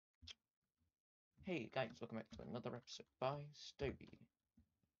Hey guys, welcome back to another episode by SToby.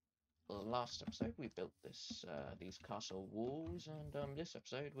 Last episode we built these castle walls, and this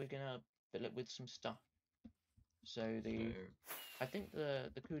episode we're gonna fill it with some stuff. So I think the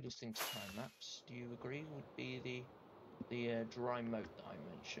coolest thing to time lapse, do you agree, would be the dry moat that I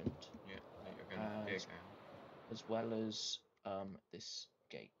mentioned? Yeah, that you're gonna dig out. As well as this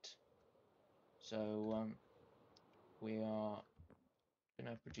gate. So we are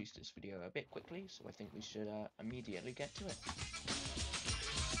gonna produce this video a bit quickly, so I think we should immediately get to it.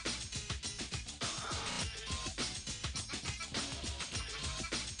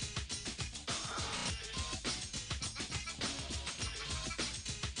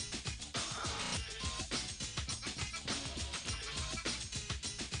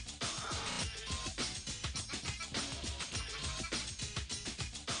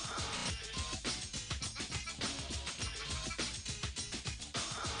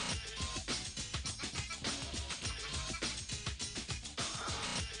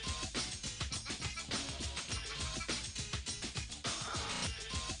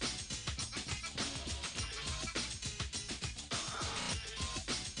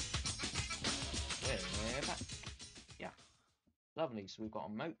 We're back. Yeah, lovely. So we've got a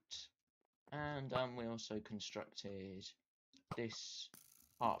moat, and we also constructed this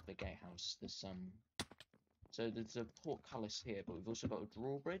part of the gatehouse. So there's a portcullis here, but we've also got a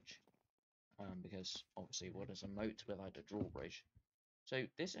drawbridge, because obviously, what is a moat without a drawbridge? So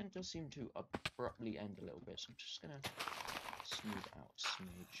this end does seem to abruptly end a little bit. So I'm just gonna smooth out a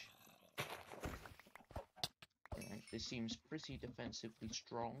smidge. Alright, this seems pretty defensively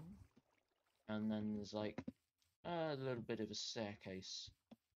strong. And then there's like a little bit of a staircase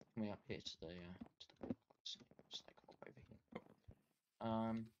coming up here to the portcullis. Just like hop over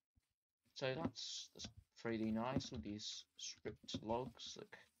here. So that's pretty nice. All these stripped logs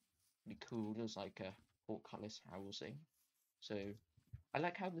look pretty cool. There's like a portcullis housing. So I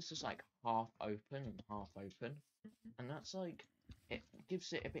like how this is like half open and half open, and that's like, it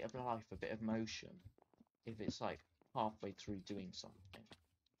gives it a bit of life, a bit of motion, if it's like halfway through doing something.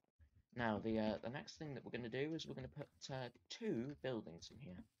 Now the next thing that we're going to do is we're going to put two buildings in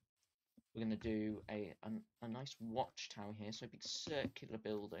here. We're going to do a nice watchtower here, so a big circular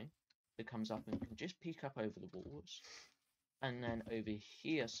building that comes up and can just peek up over the walls. And then over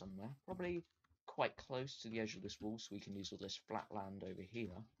here somewhere, probably quite close to the edge of this wall, so we can use all this flat land over here.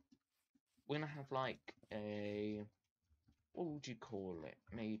 We're going to have like a, what would you call it?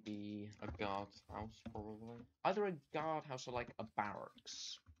 Maybe a guardhouse, probably. Either a guardhouse or like a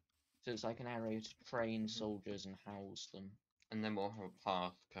barracks. So it's like an area to train soldiers and house them. And then we'll have a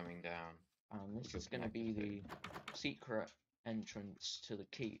path coming down. And this is going to be the secret entrance to the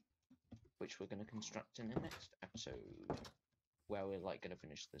keep, which we're going to construct in the next episode, where we're like going to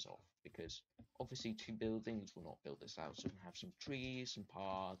finish this off, because obviously two buildings will not build this out, so we'll have some trees, some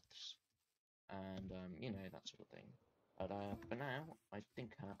paths, and you know, that sort of thing. But for now, I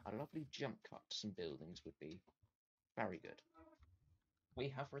think a lovely jump cut to some buildings would be very good. We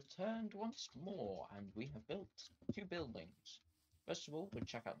have returned once more, and we have built two buildings. First of all, we'll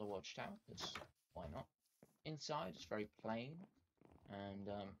check out the watchtower, because why not? Inside, it's very plain, and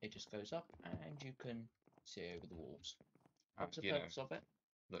it just goes up, and you can see over the walls. What's the purpose of it?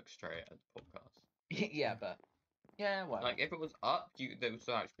 Look straight at the podcast. Yeah, but yeah, well, like if it was up, there would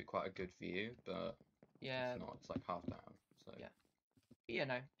actually be quite a good view, but yeah, it's not. It's like half down. So yeah, you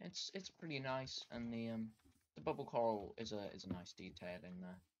know, it's pretty nice, and the bubble coral is a nice detail in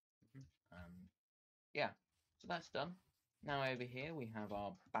there. Yeah, so that's done. Now over here we have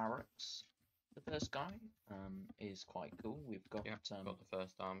our barracks. The first guy is quite cool. We've got got the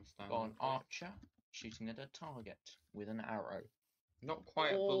first arm standing. Got an archer shooting at a target with an arrow. Not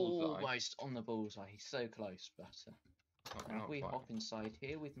quite a bullseye. Almost on the bullseye. He's so close, but if we hop inside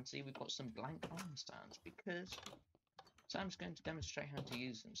here, we can see we've got some blank armor stands, because Sam's going to demonstrate how to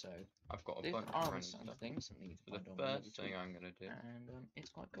use them. So I've got a bunch of armor stand things that need to the first thing I'm going to do, and it's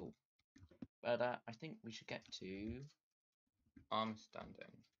quite cool. But I think we should get to armor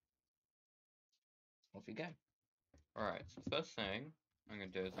standing. Off you go. Alright, so the first thing I'm going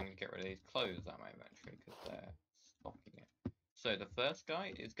to do is I'm going to get rid of these clothes out of my inventory, because they're stopping it. So the first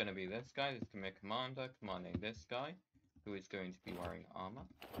guy is going to be this guy. This is going to be a commander commanding this guy, who is going to be wearing armor.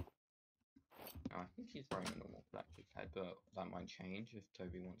 Now, I think he's wearing a normal collector's head, but that might change if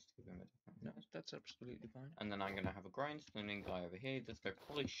Toby wants to give him a different head. No, that's absolutely fine. And then I'm going to have a grindstoning guy over here. This guy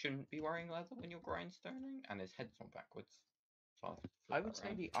probably shouldn't be wearing leather when you're grindstoning, and his head's not backwards. So I would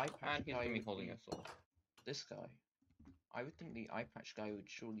say the eye patch guy. And he's going to be holding a sword. This guy. I would think the eye patch guy would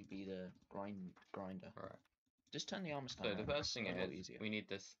surely be the grinder. Alright. Just turn the armor stand So the first thing is, we need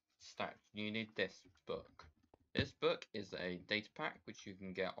this You need this book. This book is a data pack which you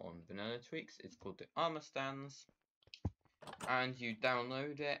can get on Vanilla Tweaks. It's called the Armor Stands. And you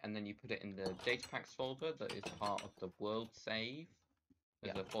download it and then you put it in the data packs folder that is part of the world save.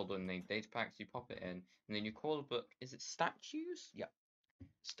 There's a folder named data packs, you pop it in, and then you call the book, is it statues? Yeah.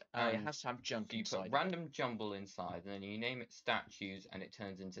 It has to have junk so you inside. put random jumble inside, and then you name it statues, and it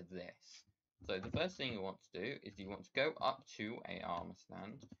turns into this. So the first thing you want to do is you want to go up to a armor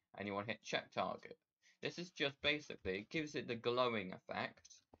stand, and you want to hit check target. This is just basically, it gives it the glowing effect,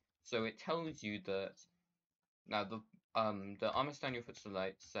 so it tells you that, now the armor stand you put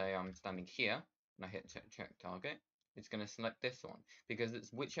select, say I'm standing here, and I hit check target, it's going to select this one, because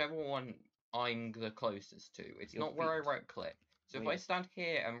it's whichever one I'm the closest to. It's not where I right click. So if I stand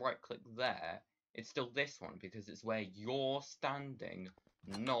here and right click there, it's still this one, because it's where you're standing,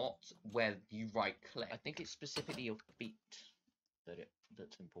 not where you right click. I think it's specifically your feet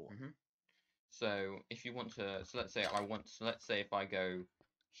that's important. So if you want to, so let's say if I go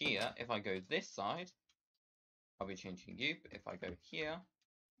here, if I go this side, I'll be changing you, but if I go here,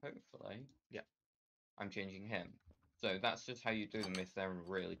 hopefully, I'm changing him. So that's just how you do them if they're in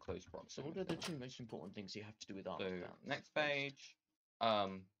really close proximity. So what are the two most important things you have to do with armor stands? Next page,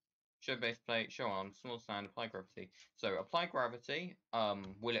 show base plate, show arms, small stand, apply gravity. So apply gravity,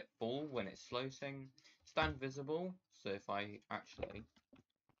 will it fall when it's floating? Stand visible, so if I actually,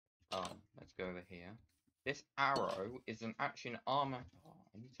 let's go over here. This arrow is actually an armor,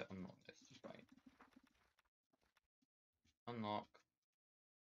 I need to unlock this, just wait. Unlock.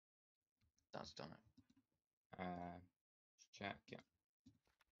 That's done it. Check, yeah.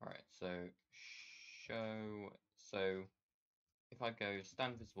 Alright, so so if I go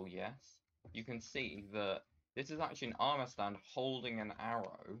stand visible, yes, you can see that this is actually an armor stand holding an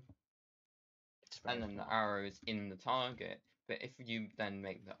arrow, and then the arrow is in the target. But if you then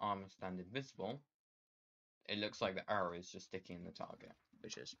make the armor stand invisible, it looks like the arrow is just sticking in the target,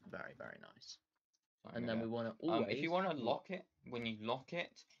 which is very, very nice. So and then we want to always, if you want to lock it, when you lock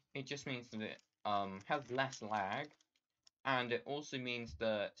it, it just means that it has less lag. And it also means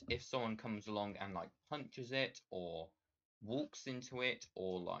that if someone comes along and like punches it or walks into it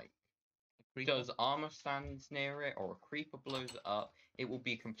or like does armor stands near it or a creeper blows it up, it will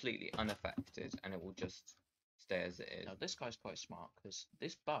be completely unaffected and it will just stay as it is. Now this guy's quite smart because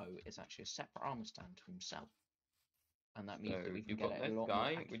this bow is actually a separate armor stand to himself, and that means that we can get it a lot more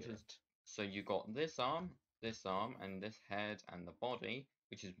accurate. Which is, so you got this arm, and this head and the body,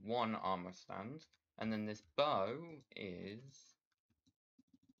 which is one armor stand. And then this bow is...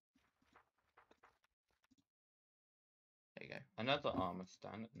 There you go. Another armor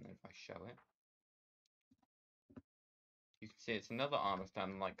stand, and if I show it, you can see it's another armor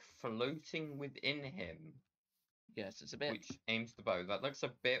stand, like, floating within him. Yes, it's a bit... Which aims the bow. That looks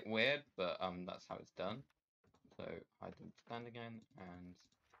a bit weird, but that's how it's done. So, hide the stand again, and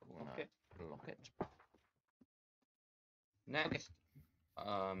lock it. Lock it. Next,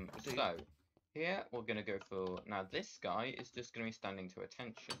 so... Here, we're going to go for, now this guy is just going to be standing to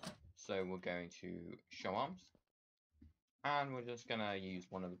attention. So we're going to show arms. And we're just going to use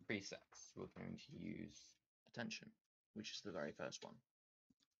one of the presets. We're going to use attention, which is the very first one.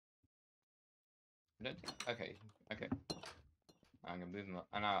 Okay. I'm going to move him up.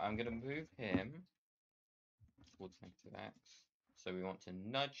 And now I'm going to move him towards -X. So we want to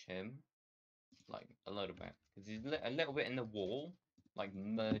nudge him, like, a little bit. Because he's a little bit in the wall. Like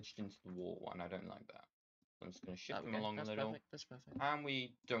merged into the wall, and I don't like that. So I'm just going to shift him along a little. That's perfect. And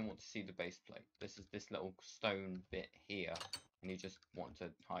we don't want to see the base plate. This is this little stone bit here, and you just want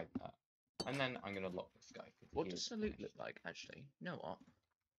to hide that. And then I'm going to lock this guy. What does salute look like, actually? You know what?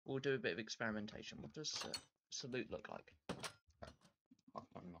 We'll do a bit of experimentation. What does salute look like?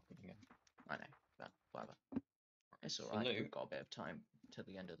 I'm knocking again. I know, but whatever. It's alright, we've got a bit of time till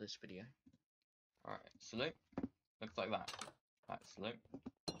the end of this video. Alright, salute. Looks like that. That's salute.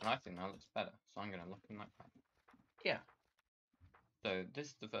 And I think that looks better, so I'm going to lock him like that. Yeah. So this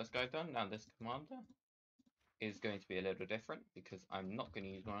is the first guy done. Now this commander is going to be a little different because I'm not going to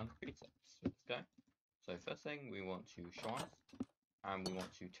use one of the presets for this guy. So first thing, we want to show us, and we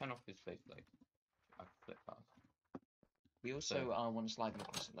want to turn off his faceplate. I flip past. We also want to slide him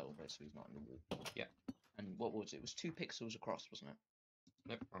across a little bit so he's not in the wall. Yeah. And what was it? It was 2 pixels across, wasn't it?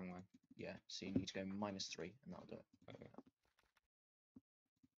 Nope, wrong way. Yeah, so you need to go -3, and that'll do it. Okay.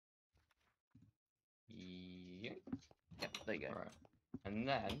 Yeah, there you go. Right. And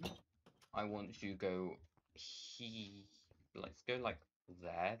then I want you to go let's go like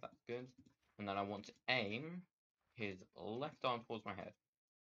there, that's good. And then I want to aim his left arm towards my head,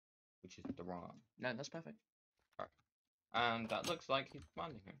 which is the wrong arm. No, that's perfect. Alright. And that looks like he's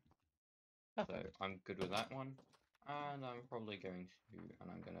commanding him. So Perfect. I'm good with that one. And I'm probably going to,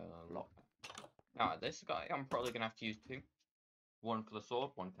 and I'm going to lock that. Now, this guy, I'm probably going to have to use two. One for the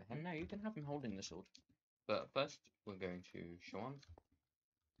sword, one for him. No, you can have him holding the sword. But first, we're going to Sean.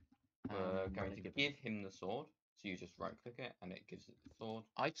 We're going to give him the sword. So you just right click it and it gives it the sword.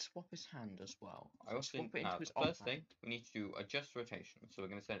 I'd swap his hand as well. I also swap it into his the first offhand. thing we need to do adjust rotation. So we're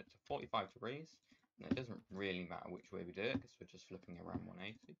going to set it to 45 degrees. And it doesn't really matter which way we do it because we're just flipping around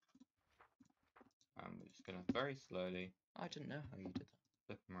 180. And we're just going to very slowly I didn't know how you did that.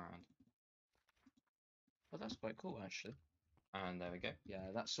 flip him around. Well, that's quite cool, actually. And there we go.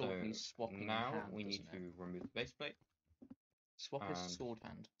 Yeah, that sword So needs swapping now hand, we need doesn't it? to remove the base plate. Swap his and sword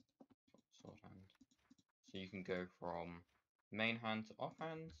hand. sword hand. So you can go from main hand to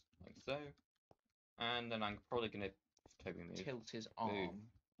offhand, like so. And then I'm probably going to Tilt his arm.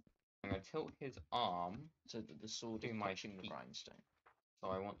 I'm going to tilt his arm so that the sword to is my touching the feet. grindstone. So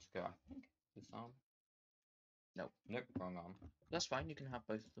I want to go, I think, this arm. Nope. Nope, wrong arm. That's fine, you can have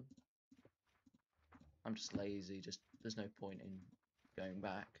both of them. I'm just lazy, there's no point in going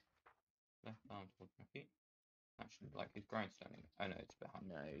back. Left arm towards my feet. Actually, like he's grindstoning. Oh no, it's behind.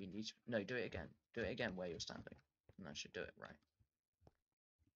 No, you need to, no, do it again. Do it again where you're standing. And that should do it right.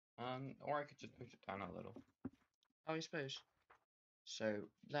 Or I could just push it down a little. Oh, I suppose. So,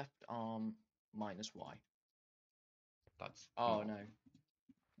 left arm minus Y. That's Oh, no.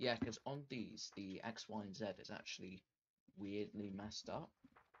 Yeah, because on these, the X, Y, and Z is actually weirdly messed up.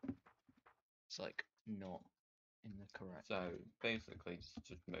 It's like not in the correct. So basically,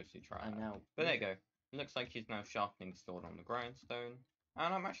 just mostly try. And now, but there you go. It looks like he's now sharpening the sword on the grindstone,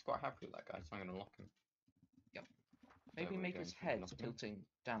 and I'm actually quite happy with that guy. So I'm going to lock him. Yep. So Maybe make his head lock him. tilting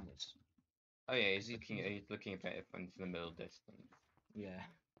downwards. Oh yeah, he's looking a bit into the middle distance. Yeah.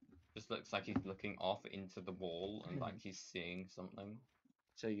 Just looks like he's looking off into the wall and like he's seeing something.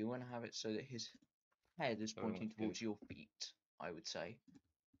 So you want to have it so that his head is pointing towards your feet, I would say.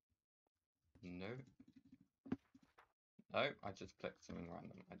 No. Oh, I just clicked something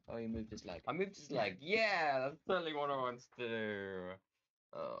random. Oh, he moved his leg. I moved his leg. Yeah, that's certainly what I want to do.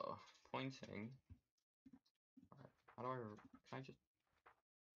 Pointing. How do I? Can I just?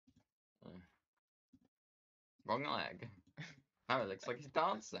 Wrong leg. Now it looks like he's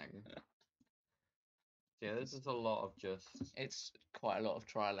dancing. Yeah, this is a lot of just. It's quite a lot of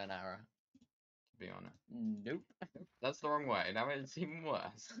trial and error. To be honest. Nope. That's the wrong way. Now it's even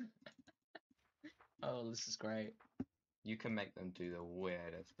worse. Oh, this is great. You can make them do the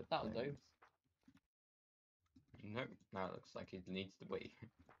weirdest of That'll things. do. Nope. Now it looks like he needs to wait.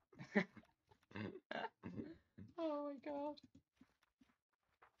 Oh my god.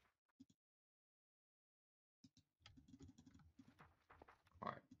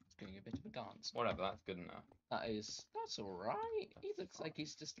 Alright. It's doing a bit of a dance. Whatever, that's good enough. That's alright. He looks like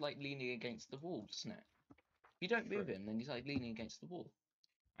he's just like leaning against the wall, doesn't it? If you don't move him, then he's like leaning against the wall.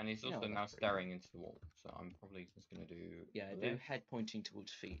 And he's also now staring into the wall, so I'm probably just going to do... Yeah, do head pointing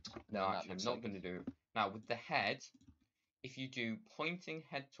towards feet. No, actually, I'm not going to do... Now, with the head, if you do pointing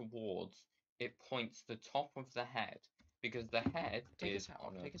head towards, it points the top of the head, because the head is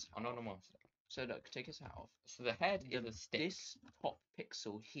on a normal stick. So look, take his hat off. So the head is a stick. This top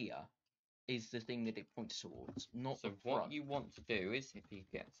pixel here is the thing that it points towards, not the front. So what you want to do is, if he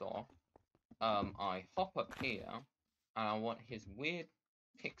gets off, I hop up here, and I want his weird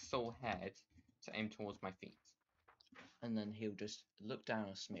pixel head to aim towards my feet. And then he'll just look down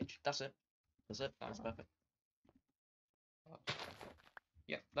a smidge. That's it. That's it. That's perfect.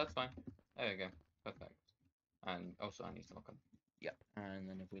 Yeah, that's fine. There we go. Perfect. And also I need to lock him. Yep. And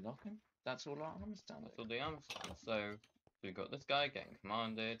then if we lock him, that's all our armor stand. That's all the armor stand. So we've got this guy getting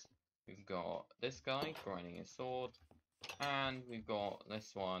commanded. We've got this guy grinding his sword. And we've got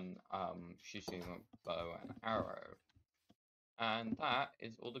this one shooting a bow and arrow. And that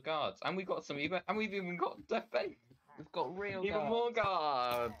is all the guards. And we've got we've even got Deathbane. We've got real even more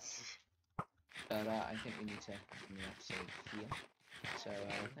guards. But I think we need to end the episode here. So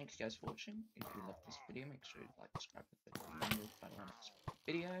thank you guys for watching. If you loved this video, make sure to like, subscribe, and click the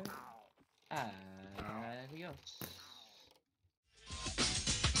video. Adios.